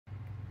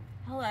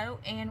Hello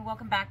and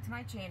welcome back to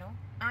my channel.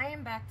 I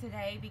am back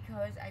today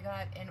because I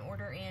got an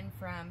order in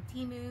from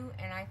TEMU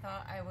and I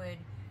thought I would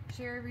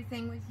share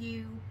everything with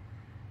you.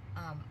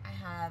 I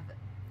have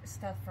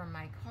stuff from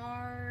my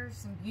car,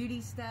 some beauty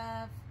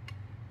stuff.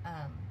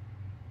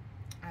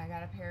 I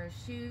got a pair of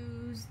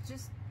shoes,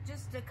 just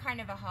a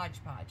kind of a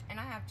hodgepodge, and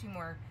I have two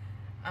more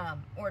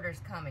orders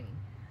coming.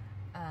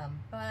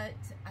 But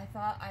I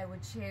thought I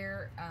would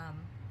share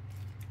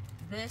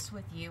this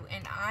with you,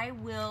 and I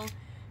will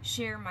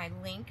share my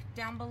link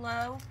down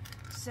below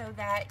so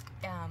that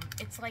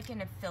it's like an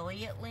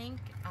affiliate link,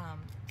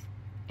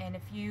 and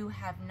if you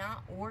have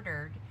not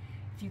ordered,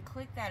 if you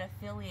click that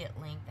affiliate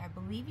link, I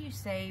believe you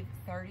save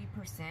 30%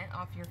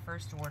 off your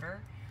first order.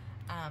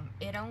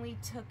 It only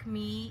took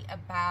me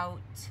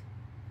about,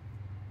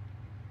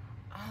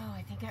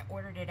 I think I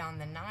ordered it on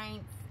the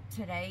 9th.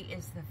 Today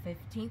is the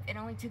 15th. It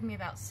only took me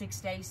about 6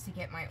 days to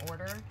get my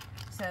order,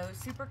 so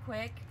super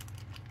quick.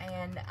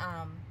 And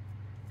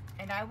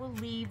I will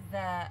leave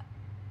the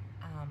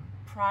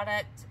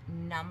product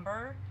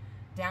number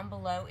down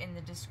below in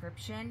the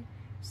description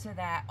so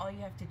that all you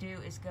have to do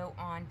is go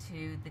on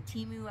to the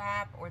TEMU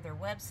app or their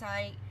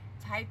website,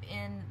 type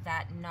in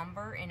that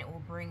number, and it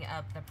will bring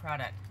up the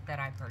product that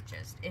I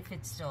purchased, if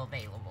it's still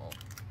available.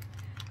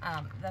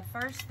 The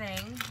first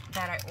thing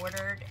that I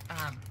ordered,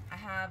 I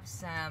have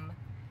some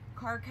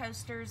car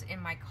coasters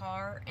in my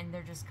car, and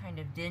they're just kind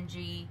of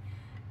dingy.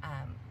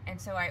 And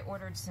so I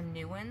ordered some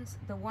new ones.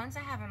 The ones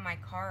I have in my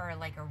car are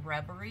like a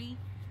rubbery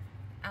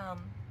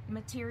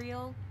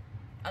material,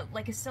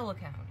 like a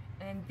silicone.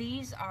 And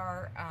these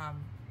are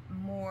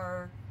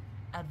more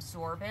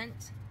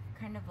absorbent,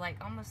 kind of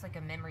like almost like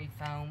a memory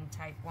foam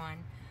type one.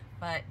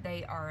 But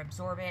they are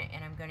absorbent,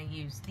 and I'm going to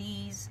use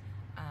these,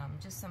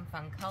 just some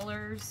fun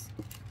colors.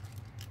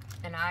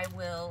 And I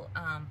will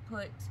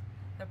put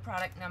the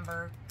product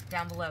number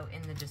down below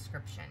in the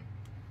description.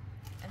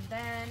 And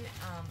then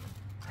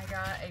I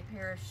got a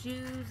pair of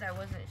shoes. I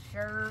wasn't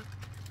sure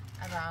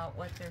about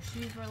what their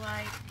shoes were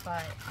like,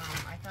 but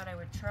I thought I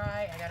would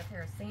try. I got a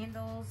pair of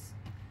sandals.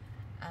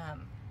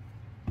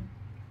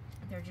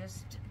 They're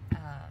just,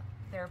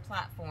 they're a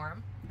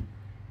platform,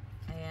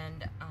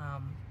 and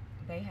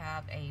they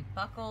have a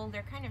buckle.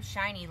 They're kind of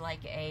shiny,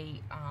 like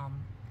a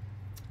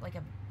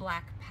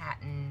black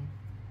patent.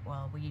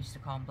 Well, we used to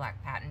call them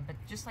black patent, but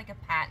just like a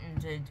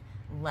patented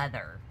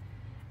leather.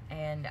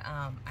 And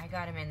I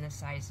got them in the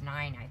size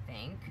 9, I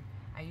think.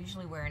 I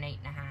usually wear an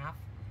 8.5.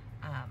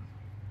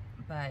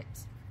 But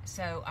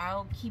so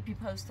I'll keep you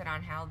posted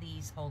on how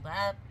these hold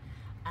up.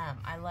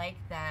 I like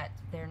that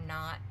they're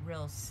not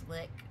real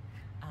slick.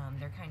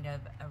 They're kind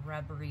of a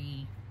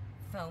rubbery,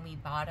 foamy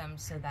bottom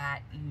so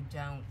that you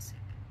don't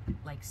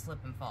like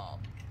slip and fall.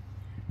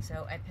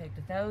 So I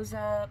picked those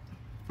up.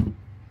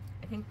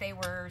 I think they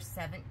were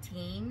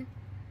 $17.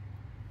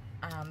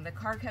 The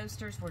car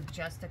coasters were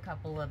just a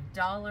couple of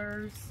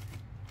dollars.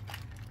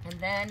 And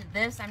then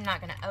this I'm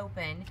not going to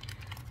open,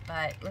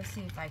 but let's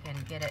see if I can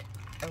get it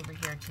over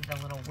here to the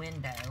little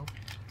window.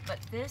 But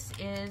this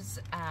is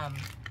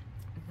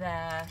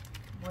the,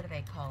 what do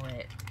they call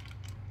it?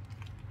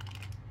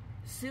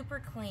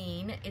 Super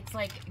clean. It's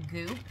like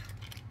goop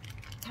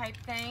type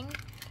thing.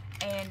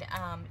 And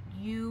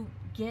you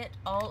get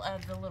all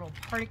of the little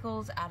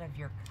particles out of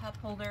your cup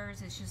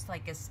holders. It's just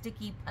like a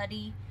sticky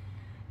putty.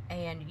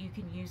 And you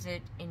can use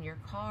it in your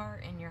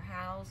car, in your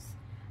house,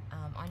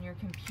 on your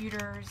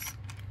computers.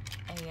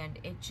 And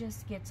it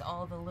just gets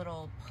all the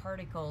little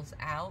particles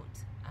out.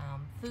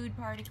 Food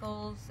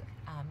particles.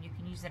 You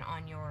can use it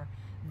on your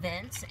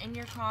vents in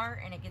your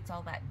car, and it gets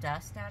all that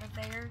dust out of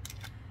there.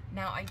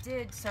 Now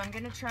so I'm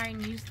going to try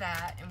and use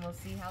that, and we'll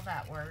see how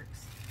that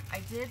works. I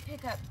did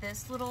pick up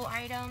this little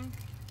item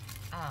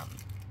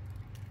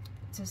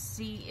to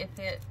see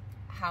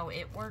how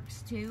it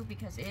works too,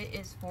 because it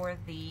is for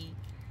the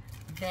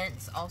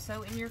vents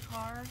also in your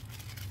car.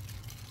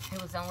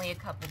 It was only a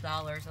couple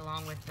dollars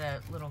along with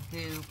the little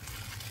goop.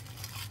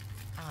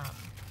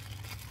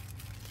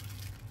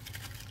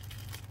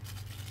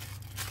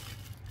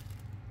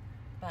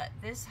 But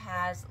this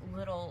has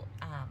little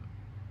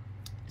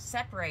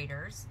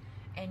separators,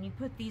 and you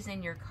put these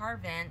in your car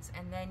vents,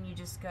 and then you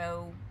just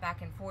go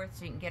back and forth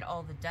so you can get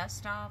all the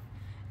dust off.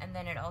 And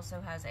then it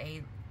also has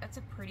that's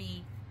a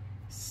pretty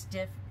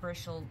stiff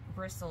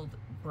bristled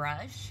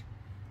brush.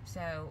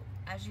 So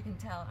as you can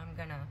tell, I'm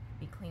gonna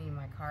be cleaning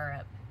my car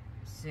up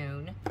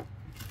soon.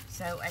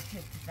 So I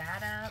picked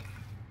that up.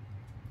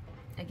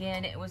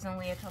 Again, it was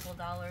only a couple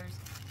dollars.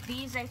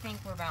 These I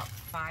think were about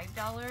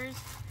 $5.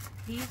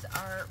 These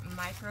are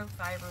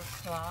microfiber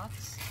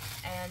cloths,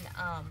 and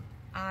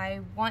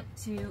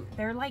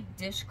they're like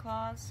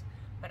dishcloths,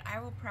 but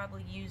I will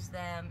probably use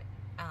them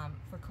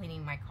for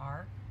cleaning my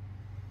car.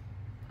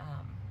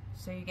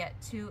 So you get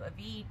 2 of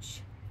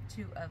each,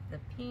 2 of the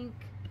pink,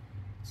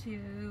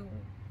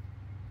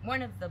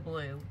 1 of the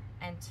blue,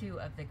 and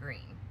 2 of the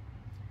green.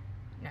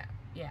 No,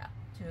 yeah,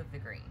 2 of the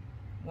green,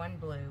 1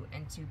 blue,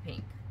 and 2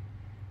 pink.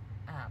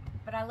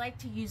 But I like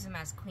to use them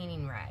as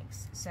cleaning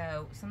rags.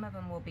 So some of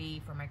them will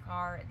be for my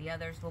car, the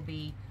others will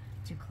be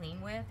to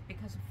clean with,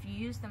 because if you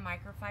use the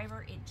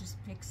microfiber, it just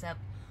picks up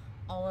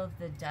all of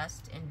the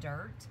dust and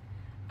dirt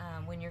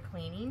when you're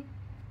cleaning.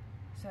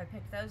 So I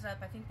picked those up.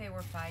 I think they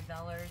were $5.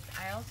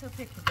 I also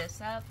picked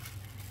this up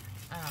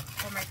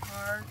for my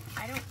car.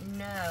 I don't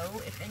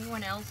know if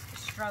anyone else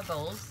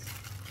struggles,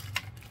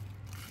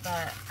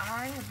 but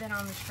I have been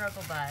on the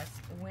struggle bus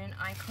when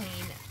I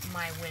clean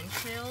my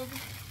windshield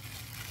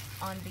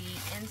on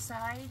the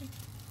inside.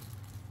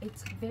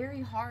 It's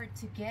very hard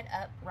to get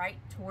up right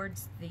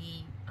towards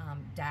the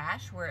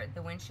dash, where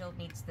the windshield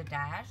meets the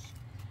dash,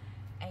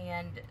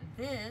 and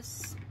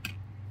this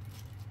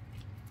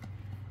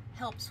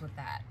helps with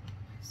that.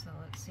 So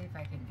let's see if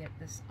I can get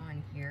this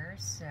on here.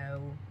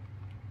 So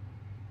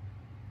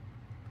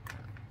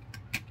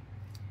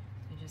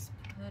you just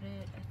put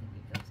it, I think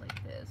it goes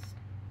like this.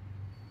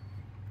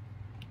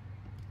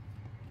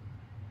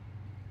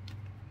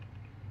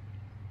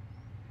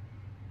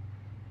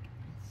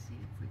 Let's see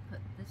if we put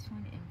this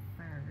one in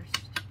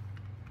first.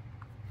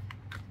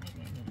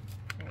 Maybe I need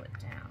to pull it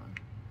down.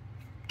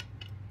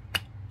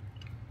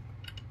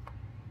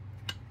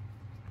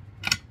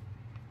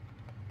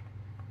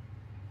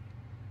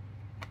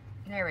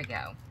 There we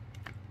go.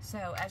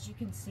 So as you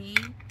can see,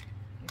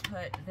 you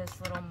put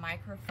this little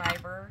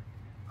microfiber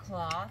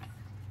cloth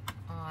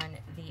on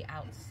the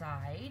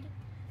outside,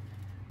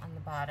 on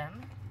the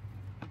bottom,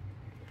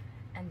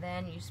 and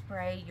then you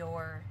spray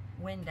your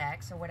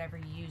Windex or whatever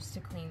you use to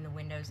clean the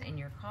windows in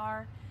your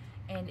car,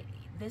 and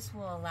this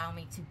will allow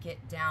me to get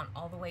down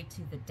all the way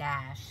to the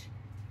dash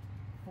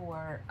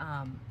for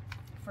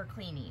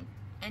cleaning.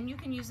 And you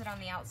can use it on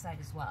the outside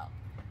as well.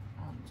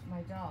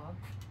 My dog,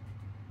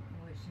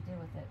 what she did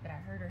with it, but I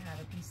heard her have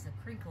a piece of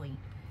crinkly.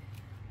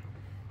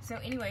 So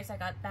anyways, I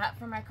got that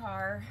for my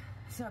car.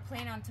 So I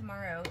plan on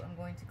tomorrow, I'm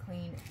going to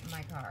clean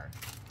my car.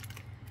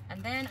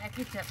 And then I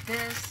picked up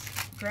this.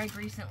 Greg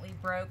recently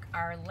broke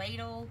our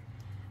ladle,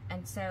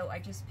 and so I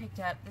just picked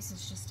up, this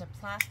is just a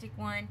plastic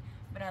one,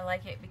 but I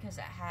like it because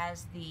it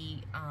has the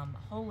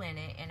hole in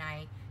it, and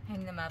I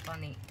hang them up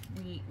on the,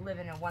 we live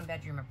in a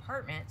 1-bedroom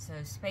apartment, so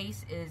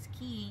space is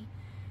key.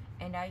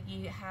 And I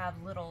have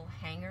little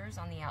hangers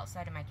on the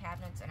outside of my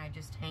cabinets, and I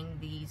just hang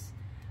these,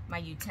 my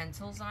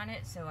utensils on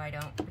it, so I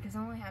don't, because I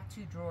only have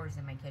 2 drawers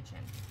in my kitchen.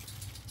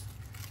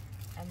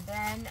 And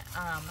then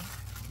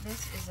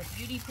this is a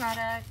beauty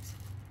product.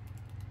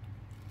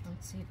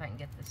 Let's see if I can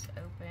get this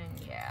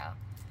open. Yeah.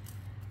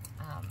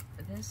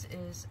 This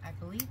is, I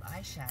believe,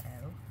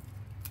 eyeshadow.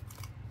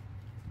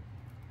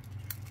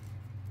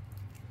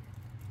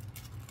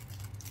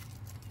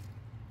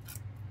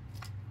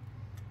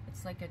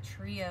 It's like a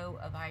trio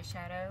of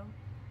eyeshadow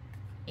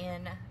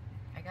in,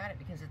 I got it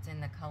because it's in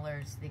the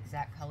colors, the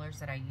exact colors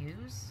that I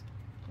use.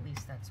 At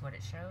least that's what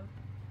it showed.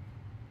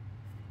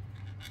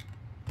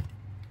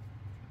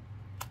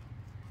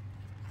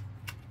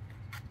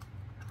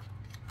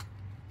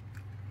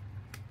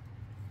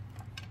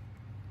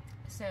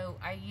 So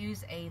I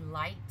use a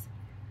light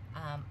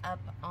up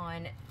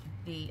on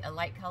a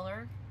light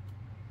color,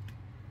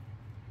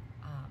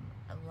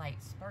 a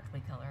light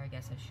sparkly color, I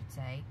guess I should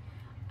say,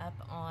 up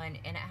on,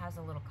 and it has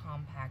a little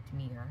compact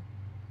mirror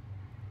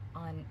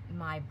on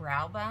my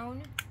brow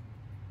bone,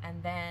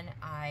 and then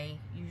I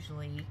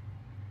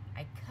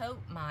coat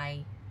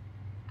my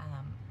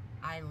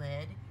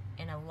eyelid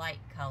in a light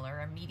color,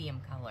 a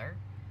medium color,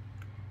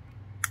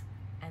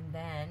 and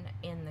then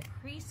in the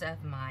crease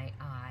of my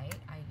eye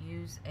I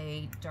use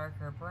a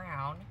darker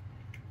brown,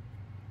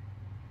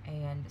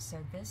 and so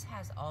this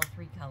has all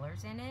 3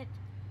 colors in it,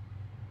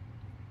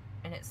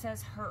 and it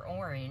says her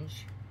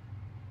orange,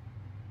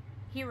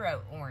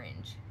 Hero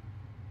Orange.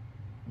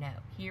 No,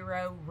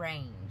 Hero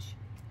Range.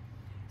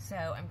 So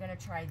I'm going to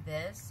try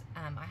this.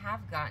 I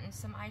have gotten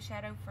some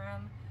eyeshadow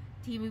from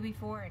TEMU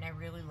before, and I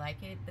really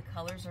like it. The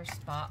colors are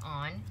spot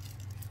on.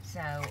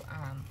 So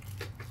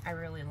I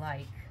really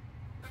like.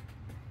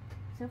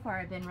 So far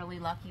I've been really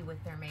lucky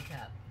with their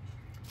makeup.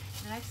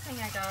 The next thing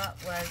I got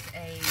was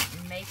a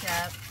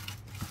makeup,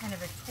 kind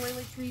of a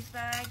toiletries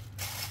bag.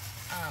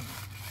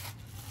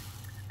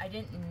 I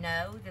didn't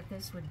know that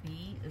this would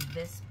be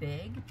this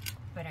big,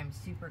 but I'm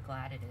super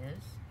glad it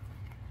is,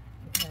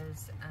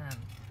 because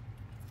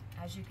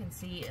as you can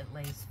see, it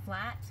lays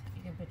flat.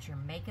 You can put your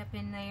makeup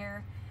in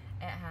there.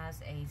 It has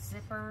a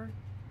zipper,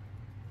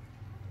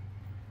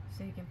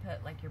 so you can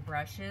put like your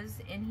brushes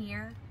in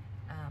here.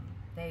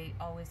 They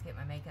always get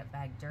my makeup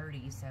bag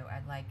dirty, so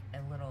I'd like a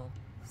little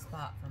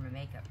spot for my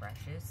makeup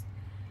brushes.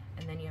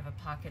 And then you have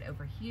a pocket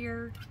over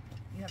here.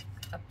 You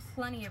have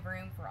plenty of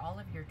room for all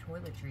of your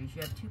toiletries.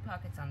 You have 2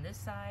 pockets on this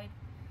side,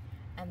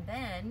 and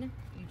then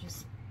you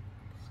just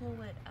pull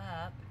it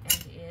up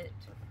and it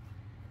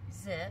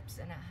zips,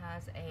 and it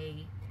has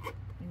a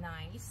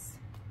nice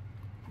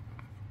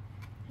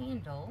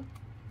handle,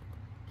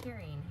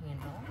 carrying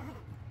handle.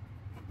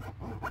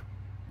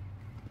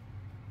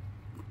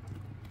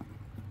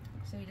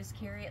 So you just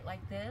carry it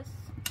like this.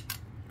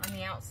 On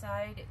the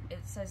outside it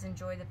says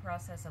enjoy the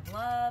process of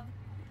love,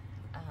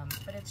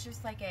 but it's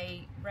just like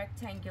a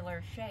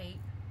rectangular shape,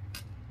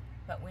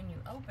 but when you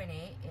open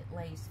it, it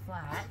lays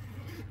flat.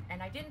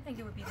 And I didn't think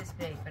it would be this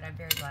big, but I'm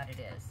very glad it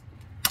is.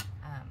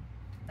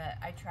 But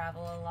I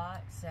travel a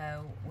lot,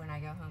 so when I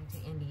go home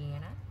to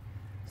Indiana,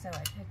 so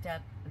I picked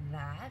up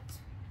that.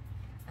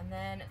 And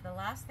then the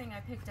last thing I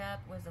picked up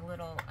was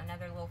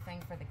another little thing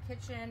for the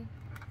kitchen.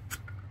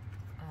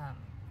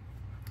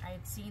 I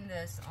had seen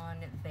this on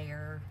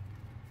their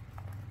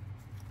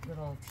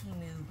little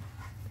TEMU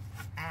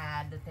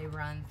ad that they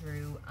run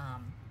through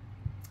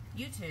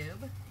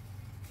YouTube,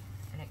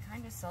 and it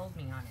kind of sold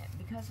me on it.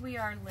 Because we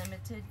are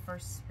limited for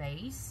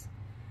space,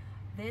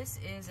 this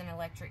is an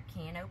electric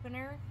can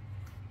opener,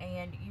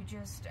 and you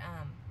just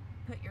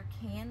put your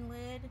can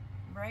lid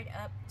right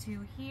up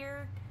to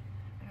here.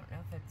 I don't know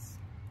if it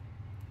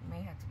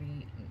may have to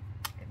be,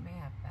 it may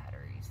have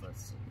batteries,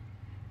 let's see,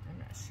 I'm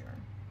not sure.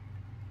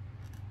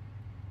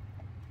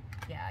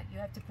 Yeah, you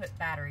have to put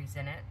batteries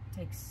in it. It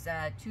takes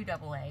 2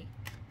 AA.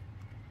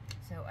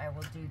 So I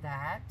will do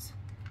that.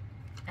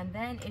 And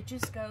then it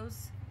just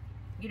goes,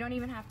 you don't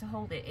even have to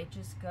hold it. It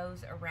just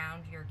goes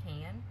around your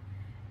can.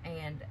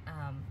 And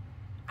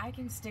I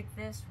can stick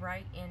this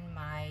right in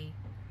my,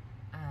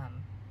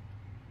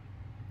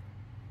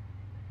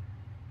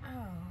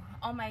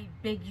 on my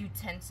big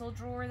utensil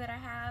drawer that I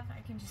have. I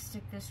can just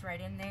stick this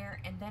right in there.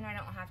 And then I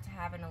don't have to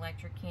have an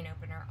electric can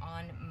opener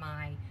on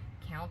my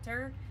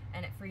counter,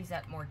 and it frees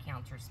up more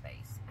counter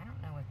space. I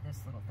don't know what this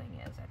little thing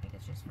is. I think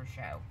it's just for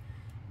show.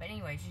 But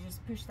anyways, you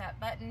just push that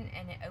button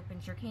and it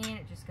opens your can.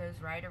 It just goes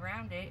right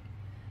around it.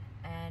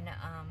 And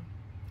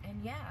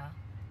yeah.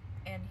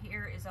 And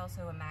here is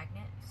also a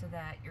magnet so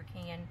that your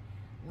can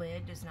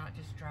lid does not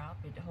just drop.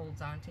 It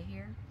holds onto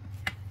here.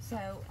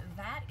 So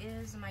that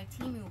is my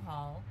TEMU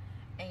haul.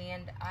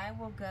 And I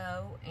will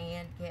go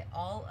and get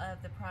all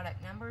of the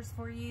product numbers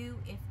for you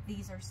if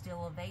these are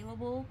still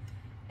available.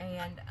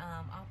 And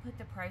I'll put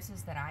the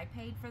prices that I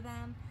paid for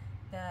them.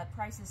 The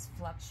prices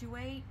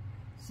fluctuate,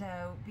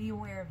 so be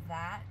aware of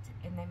that,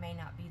 and they may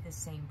not be the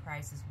same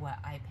price as what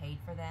I paid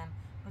for them,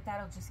 but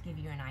that'll just give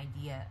you an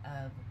idea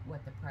of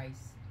what the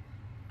price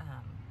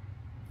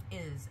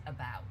is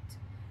about.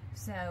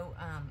 So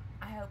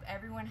I hope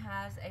everyone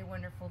has a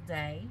wonderful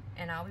day,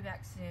 and I'll be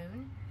back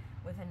soon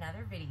with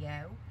another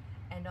video.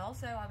 And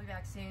also I'll be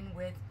back soon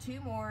with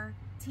 2 more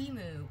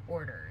TEMU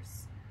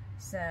orders.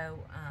 So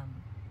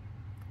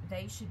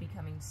they should be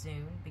coming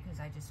soon because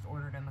I just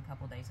ordered them a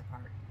couple days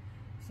apart.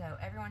 So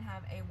everyone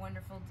have a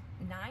wonderful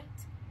night,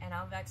 and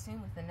I'll be back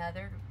soon with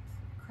another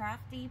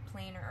crafty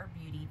planner or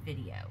beauty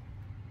video.